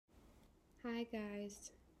Hi guys,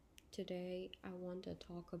 today I want to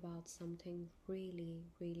talk about something really,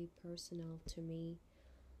 really personal to me,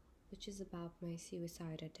 which is about my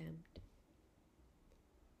suicide attempt.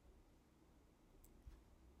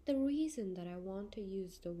 The reason that I want to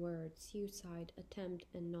use the word suicide attempt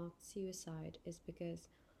and not suicide is because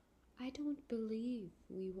I don't believe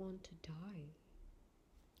we want to die.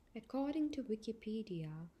 According to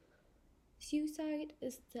Wikipedia, suicide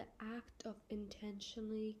is the act of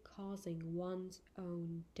intentionally causing one's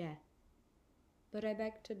own death. But I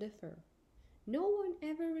beg to differ. No one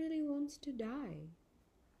ever really wants to die.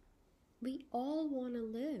 We all want to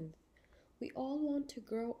live. We all want to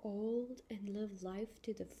grow old and live life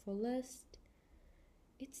to the fullest.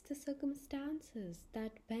 It's the circumstances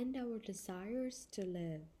that bend our desires to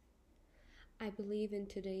live. I believe in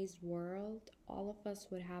today's world, all of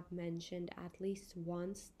us would have mentioned at least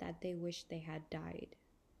once that they wish they had died.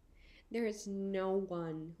 There is no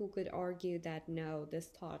one who could argue that no, this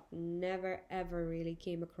thought never ever really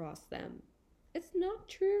came across them. It's not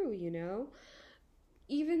true.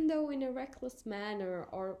 Even though in a reckless manner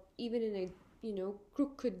or even in a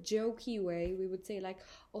crooked jokey way we would say like,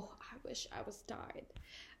 oh, I wish I was died.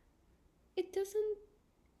 It doesn't.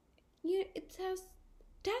 It has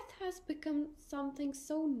Death has become something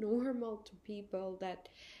so normal to people that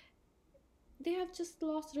they have just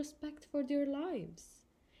lost respect for their lives.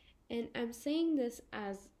 And I'm saying this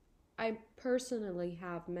as I personally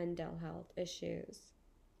have mental health issues.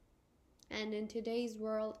 And in today's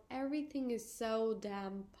world, everything is so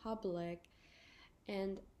damn public.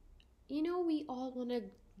 And we all want to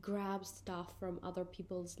grab stuff from other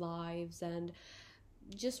people's lives and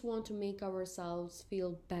just want to make ourselves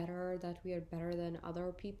feel better, that we are better than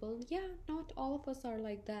other people. Yeah, not all of us are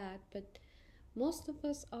like that, but most of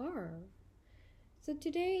us are. So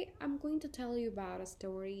today I'm going to tell you about a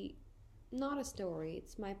story, not a story,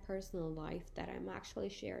 it's my personal life that I'm actually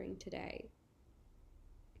sharing today.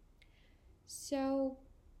 So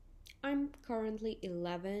I'm currently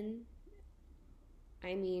 11.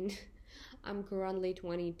 I mean, I'm currently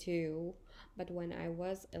 22, but when I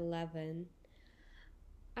was 11,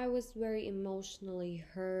 I was very emotionally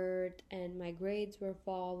hurt and my grades were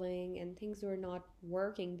falling and things were not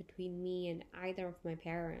working between me and either of my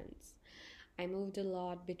parents. I moved a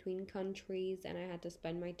lot between countries and I had to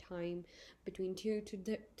spend my time between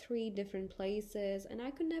three different places, and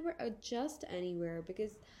I could never adjust anywhere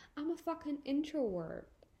because I'm a fucking introvert.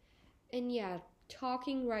 And yeah,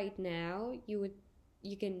 talking right now, you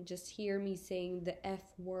can just hear me saying the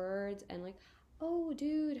F words and like, oh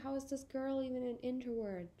dude, how is this girl even an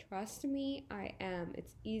introvert? Trust me, I am.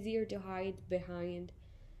 It's easier to hide behind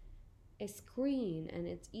a screen and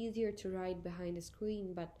it's easier to hide behind a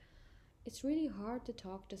screen, but it's really hard to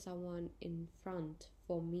talk to someone in front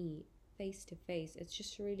for me, face to face. It's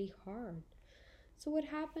just really hard. So what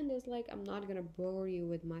happened is like, I'm not gonna bore you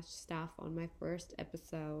with much stuff on my first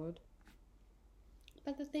episode.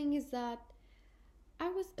 But the thing is that I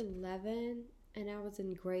was 11 and I was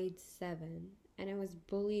in grade 7 and I was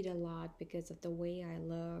bullied a lot because of the way I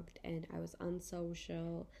looked and I was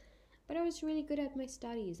unsocial. But I was really good at my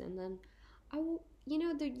studies, and then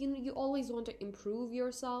you always want to improve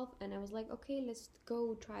yourself, and I was like, okay, let's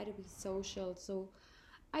go try to be social. So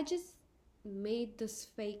I just made this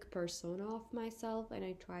fake persona of myself and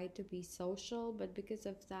I tried to be social, but because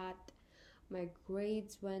of that my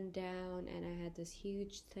grades went down and I had this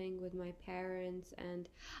huge thing with my parents, and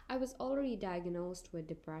I was already diagnosed with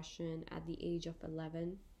depression at the age of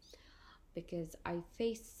 11 because I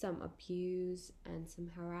faced some abuse and some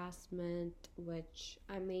harassment, which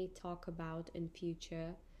I may talk about in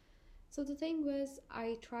future. So the thing was,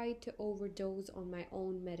 I tried to overdose on my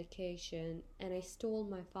own medication and I stole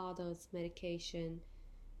my father's medication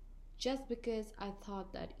just because I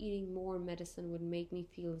thought that eating more medicine would make me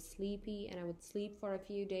feel sleepy and I would sleep for a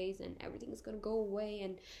few days and everything's gonna go away,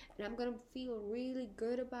 and I'm gonna feel really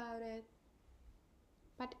good about it.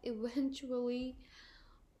 But eventually,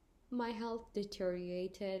 my health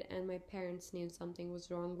deteriorated and my parents knew something was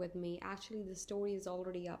wrong with me. Actually, the story is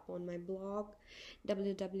already up on my blog,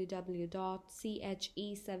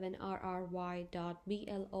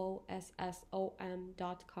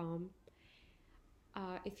 www.che7rry.blossom.com.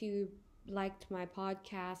 If you liked my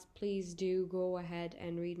podcast, please do go ahead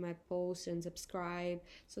and read my post and subscribe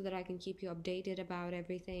so that I can keep you updated about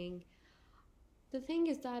everything. The thing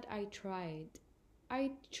is that I tried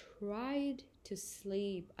to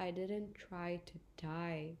sleep. I didn't try to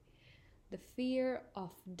die. The fear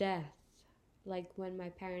of death, like when my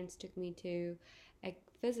parents took me to a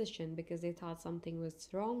physician because they thought something was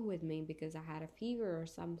wrong with me because I had a fever or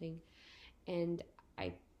something, and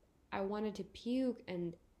I wanted to puke,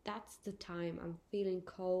 and that's the time I'm feeling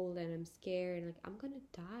cold and I'm scared and like I'm gonna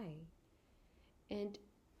die. And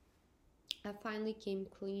I finally came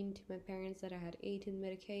clean to my parents that I had eaten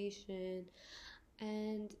medication.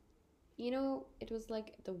 And it was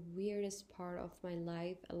like the weirdest part of my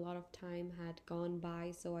life. A lot of time had gone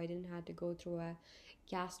by, so I didn't have to go through a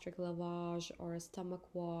gastric lavage or a stomach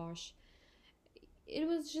wash. It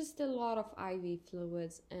was just a lot of IV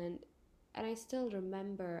fluids, and I still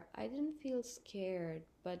remember I didn't feel scared,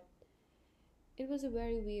 but it was a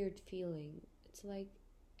very weird feeling. It's like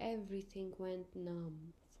everything went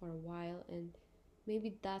numb for a while, and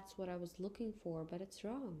maybe that's what I was looking for, but it's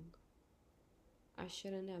wrong. I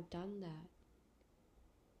shouldn't have done that.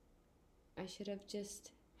 I should have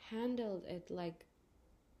just handled it like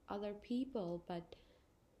other people, but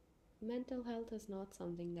mental health is not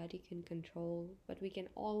something that you can control, but we can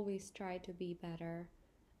always try to be better.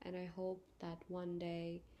 And I hope that one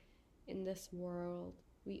day in this world,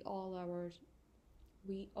 we all are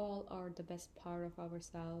we all are the best part of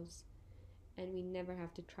ourselves, and we never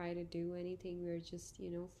have to try to do anything. We're just,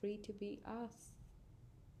 free to be us.